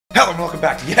Hello and welcome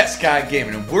back to Yes Guy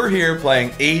Gaming, and we're here playing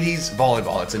 80's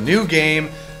Volleyball. It's a new game.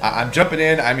 I'm jumping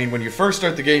in. I mean, when you first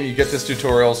start the game, you get this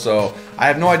tutorial, so I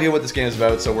have no idea what this game is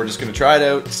about, so we're just going to try it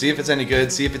out, see if it's any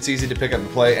good, see if it's easy to pick up and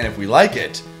play, and if we like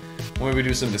it, when we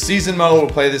do some of the season mode,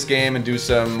 we'll play this game and do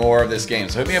some more of this game.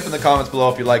 So hit me up in the comments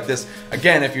below if you like this.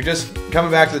 Again, if you're just coming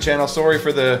back to the channel, sorry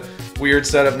for the weird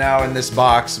setup now in this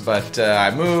box, but I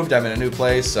moved, I'm in a new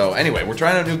place, so anyway, we're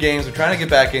trying out new games, we're trying to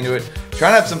get back into it,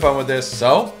 trying to have some fun with this,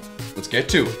 so let's get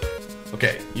to it.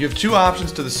 Okay, you have two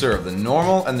options to the serve, the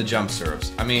normal and the jump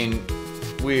serves. I mean,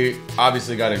 we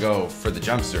obviously got to go for the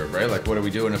jump serve, right? Like, what are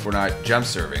we doing if we're not jump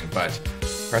serving? But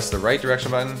press the right direction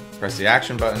button, press the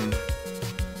action button.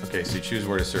 Okay, so you choose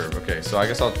where to serve. Okay, so I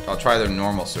guess I'll try the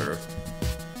normal serve.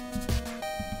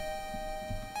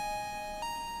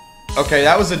 Okay,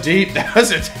 that was a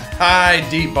high,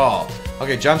 deep ball.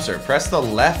 Okay, jump serve. Press the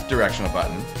left directional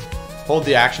button. Hold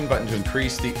the action button to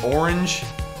increase the orange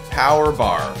power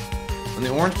bar. When the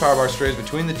orange power bar strays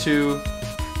between the two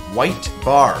white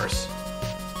bars,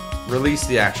 release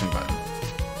the action button.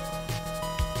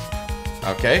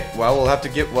 Okay, well we'll have to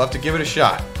give it a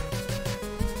shot.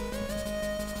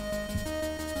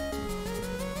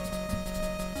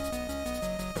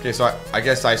 Okay, so I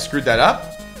guess I screwed that up.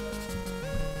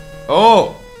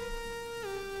 Oh!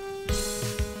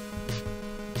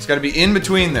 It's got to be in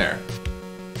between there.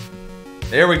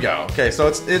 There we go. Okay, so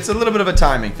it's a little bit of a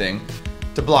timing thing.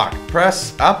 To block,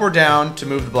 press up or down to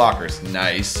move the blockers.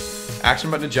 Nice. Action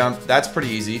button to jump, that's pretty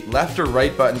easy. Left or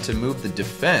right button to move the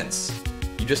defense.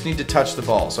 You just need to touch the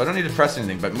ball, so I don't need to press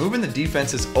anything, but moving the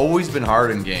defense has always been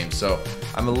hard in games, so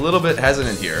I'm a little bit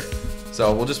hesitant here.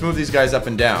 So we'll just move these guys up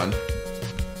and down.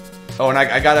 Oh, and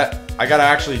I gotta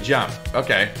actually jump.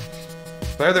 Okay.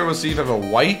 Player that will receive have a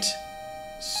white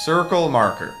circle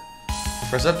marker.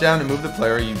 Press up down to move the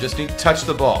player, you just need to touch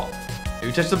the ball. If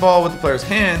you touch the ball with the player's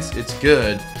hands, it's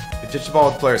good. If you touch the ball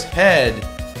with the player's head,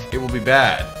 it will be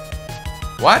bad.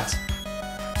 What?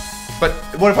 But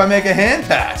what if I make a hand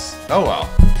pass? Oh well.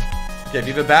 Okay, if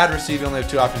you have a bad receive, you only have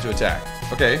two options to attack.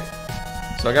 Okay,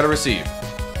 so I gotta receive.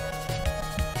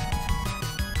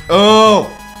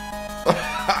 Oh!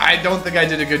 I don't think I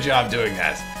did a good job doing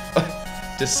that.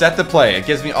 To set the play, it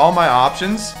gives me all my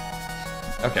options.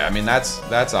 Okay, I mean that's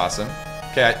awesome.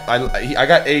 Okay, I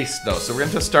got ace though, so we're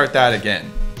gonna have to start that again.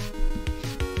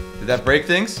 Did that break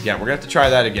things? Yeah, we're gonna have to try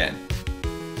that again.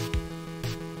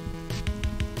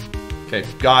 Okay,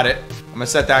 got it. I'm gonna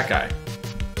set that guy.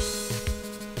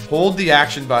 Hold the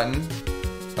action button.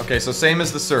 Okay, so same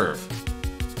as the serve.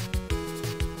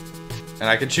 And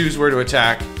I can choose where to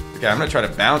attack. Okay, I'm gonna try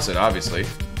to bounce it, obviously.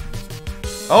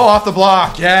 Oh, off the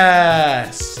block,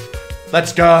 yes!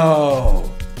 Let's go!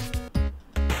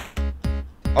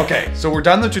 Okay, so we're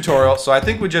done the tutorial, so I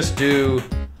think we just do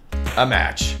a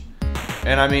match.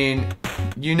 And I mean,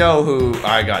 you know who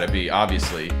I gotta be,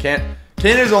 obviously.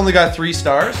 Canada's only got 3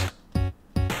 stars?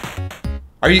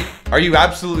 Are you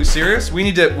absolutely serious? We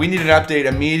need an update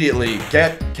immediately.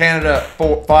 Get Canada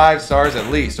 5 stars at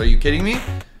least. Are you kidding me?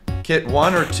 Kit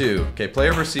 1 or 2? Okay,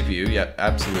 player versus CPU. Yeah,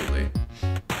 absolutely.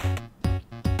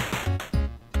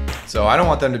 So I don't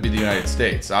want them to be the United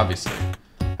States, obviously.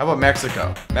 How about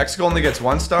Mexico? Mexico only gets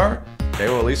 1 star? Okay,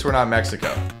 well at least we're not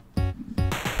Mexico.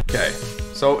 Okay,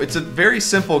 so it's a very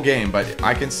simple game, but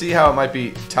I can see how it might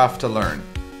be tough to learn.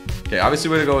 Okay,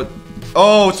 obviously we're gonna go with...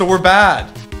 Oh, so we're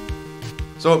bad!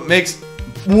 So it makes...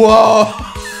 Whoa!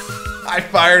 I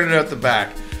fired it out the back.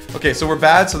 Okay, so we're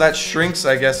bad, so that shrinks,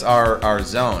 I guess, our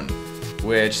zone,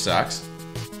 which sucks.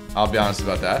 I'll be honest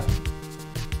about that.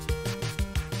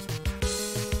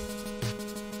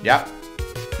 Yep.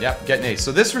 Yep, get an ace.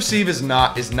 So this receive is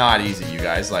not easy, you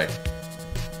guys. Like,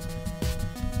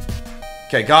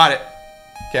 okay, got it.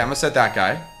 Okay, I'm gonna set that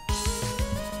guy.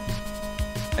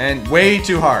 And way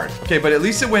too hard. Okay, but at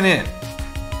least it went in.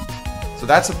 So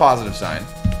that's a positive sign.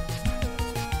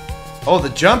 Oh, the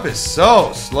jump is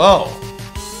so slow.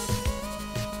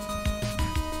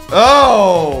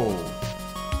 Oh!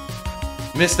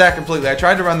 Missed that completely. I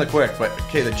tried to run the quick, but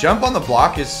okay, the jump on the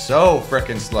block is so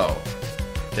frickin' slow.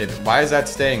 Okay, why is that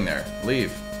staying there?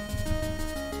 Leave.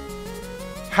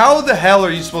 How the hell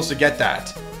are you supposed to get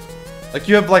that? Like,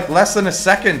 you have like less than a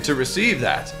second to receive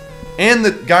that. And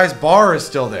the guy's bar is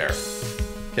still there.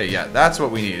 Okay, yeah, that's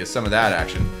what we need, is some of that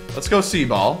action. Let's go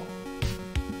C-ball.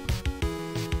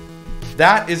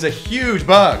 That is a huge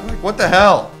bug. Like, what the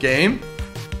hell, game?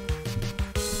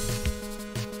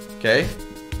 Okay,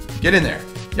 get in there.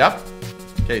 Yep.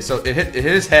 Okay, so it hit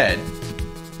his head.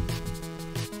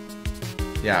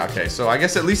 Yeah, okay, so I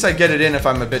guess at least I get it in if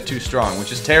I'm a bit too strong,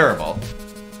 which is terrible.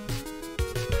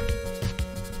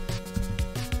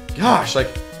 Gosh, like,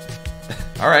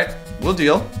 Alright, we'll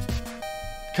deal.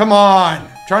 Come on!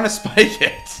 I'm trying to spike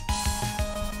it.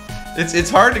 It's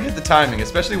hard to get the timing,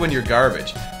 especially when you're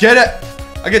garbage. Get it!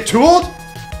 I get tooled?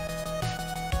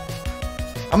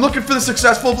 I'm looking for the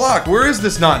successful block. Where is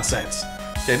this nonsense?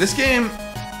 Okay, this game,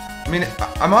 I mean,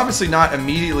 I'm obviously not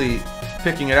immediately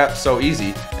picking it up so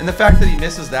easy. And the fact that he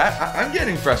misses that, I'm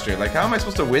getting frustrated. Like, how am I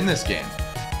supposed to win this game?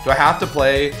 Do I have to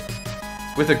play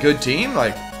with a good team?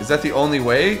 Like, is that the only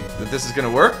way that this is going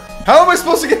to work? How am I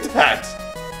supposed to get that?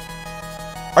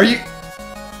 Are you...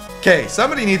 Okay,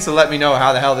 somebody needs to let me know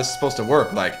how the hell this is supposed to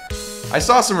work. Like, I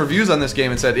saw some reviews on this game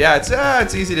and said, yeah,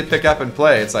 it's easy to pick up and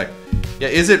play. It's like, yeah,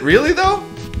 is it really though?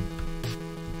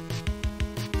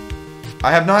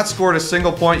 I have not scored a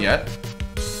single point yet.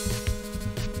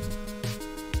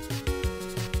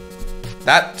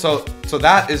 So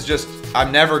that is just,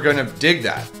 I'm never gonna dig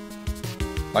that.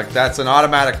 Like, that's an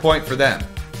automatic point for them.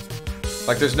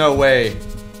 Like, there's no way.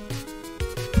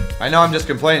 I know I'm just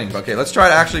complaining, but okay, let's try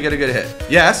to actually get a good hit.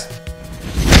 Yes.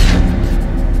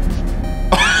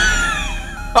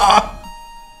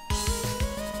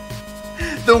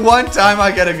 The one time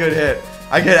I get a good hit,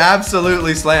 I get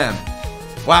absolutely slammed.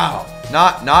 Wow.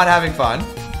 Not having fun.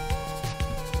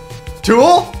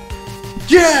 Tool?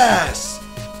 Yes!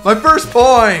 My first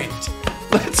point!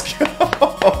 Let's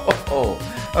go!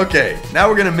 Okay, now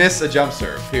we're gonna miss a jump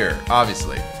serve here,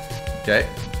 obviously. Okay.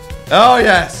 Oh,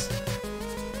 yes!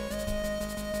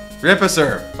 Rip a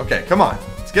serve. Okay, come on.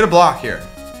 Let's get a block here.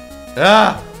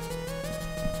 Ah!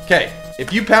 Okay,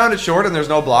 if you pound it short and there's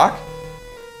no block,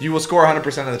 you will score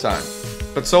 100% of the time.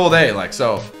 But so will they, like,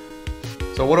 so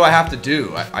what do I have to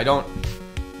do? I don't...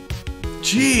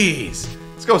 Jeez!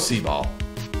 Let's go C-ball.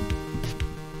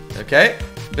 Okay,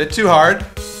 a bit too hard.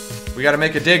 We gotta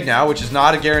make a dig now, which is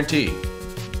not a guarantee.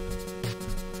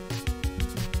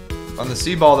 On the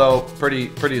C-ball, though,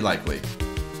 pretty likely.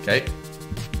 Okay,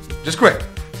 just quick.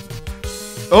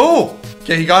 Oh!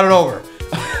 Okay, he got it over.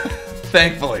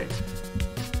 Thankfully.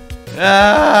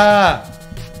 Ah!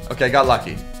 Okay, got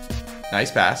lucky. Nice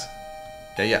pass.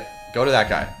 Okay, yeah. Go to that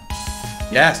guy.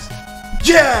 Yes!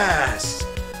 Yes!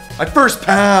 My first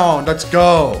pound! Let's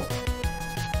go!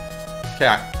 Okay,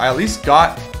 I at least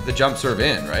got the jump serve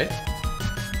in, right?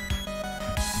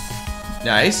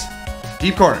 Nice.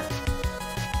 Deep corner.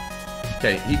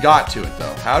 Okay, he got to it,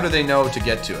 though. How do they know to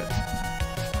get to it?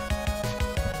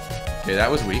 Okay, that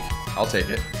was weak. I'll take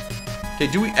it. Okay,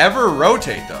 do we ever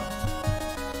rotate, though?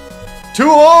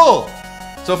 Tool!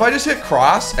 So if I just hit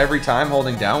cross every time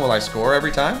holding down, will I score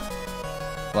every time?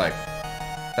 Like,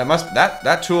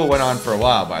 that tool went on for a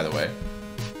while, by the way.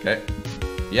 Okay.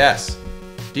 Yes.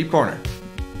 Deep corner.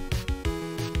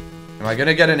 Am I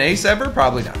gonna get an ace ever?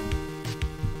 Probably not.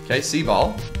 Okay,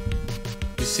 C-ball.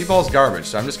 C-ball's garbage,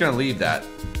 so I'm just gonna leave that.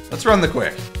 Let's run the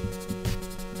quick.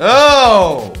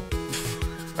 Oh!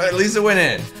 At least it went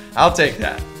in. I'll take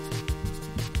that.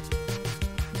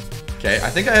 Okay, I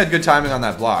think I had good timing on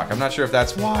that block. I'm not sure if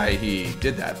that's why he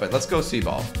did that, but let's go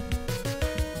C-ball.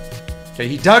 Okay,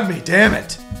 he dug me, damn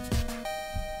it.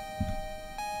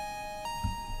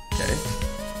 Okay.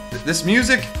 This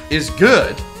music is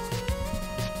good.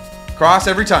 Cross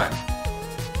every time.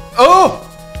 Oh!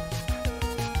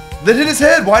 That hit his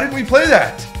head. Why didn't we play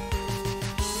that?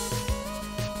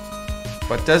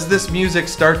 But does this music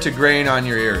start to grain on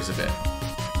your ears a bit?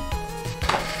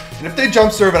 And if they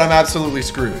jump serve it, I'm absolutely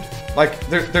screwed. Like,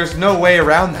 there's no way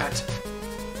around that.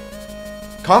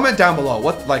 Comment down below.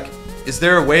 What, like, is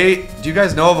there a way? Do you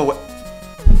guys know of a way?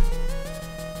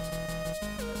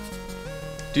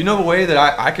 Do you know of a way that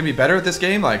I can be better at this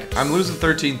game? Like, I'm losing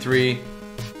 13-3.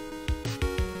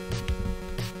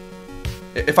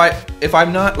 If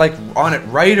I'm not, like, on it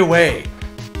right away,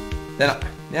 then,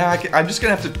 yeah, I'm just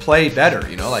going to have to play better,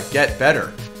 you know? Like, get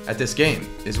better at this game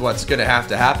is what's going to have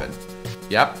to happen.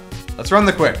 Yep. Let's run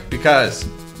the quick, because...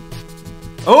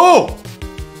 Oh!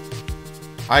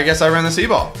 I guess I ran the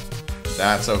C-ball.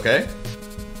 That's okay.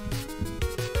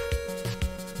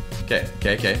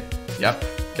 Okay. Yep.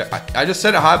 Okay. I just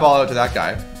sent a high ball out to that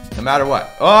guy, no matter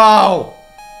what. Oh!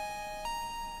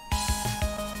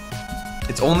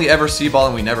 It's only ever C-ball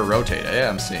and we never rotate. Yeah,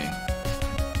 I'm seeing.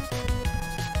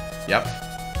 Yep.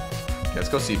 Okay, let's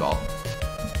go C-ball.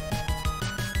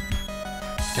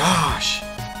 Gosh!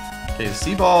 Okay, the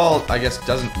C-ball, I guess,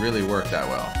 doesn't really work that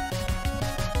well.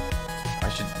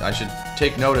 I should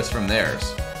take notice from theirs.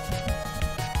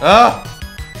 Ah!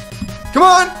 Come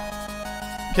on!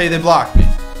 Okay, they blocked me.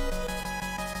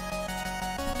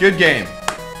 Good game.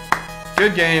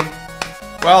 Good game.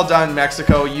 Well done,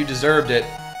 Mexico. You deserved it.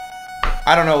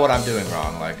 I don't know what I'm doing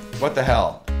wrong. Like, what the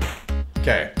hell?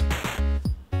 Okay.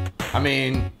 I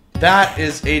mean, that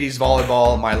is 80's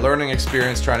Volleyball, my learning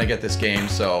experience trying to get this game.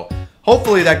 So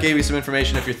hopefully that gave you some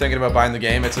information if you're thinking about buying the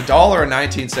game. It's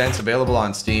 $1.19 available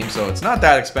on Steam, so it's not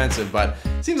that expensive, but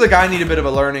it seems like I need a bit of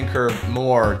a learning curve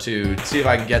more to see if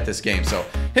I can get this game. So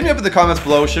hit me up in the comments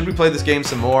below. Should we play this game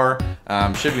some more?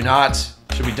 Should we not?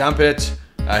 Should we dump it?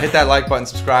 Hit that like button,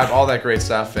 subscribe, all that great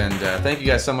stuff. And thank you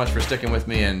guys so much for sticking with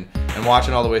me and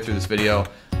watching all the way through this video.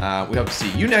 We hope to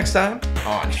see you next time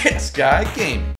on Yes Guy Gaming.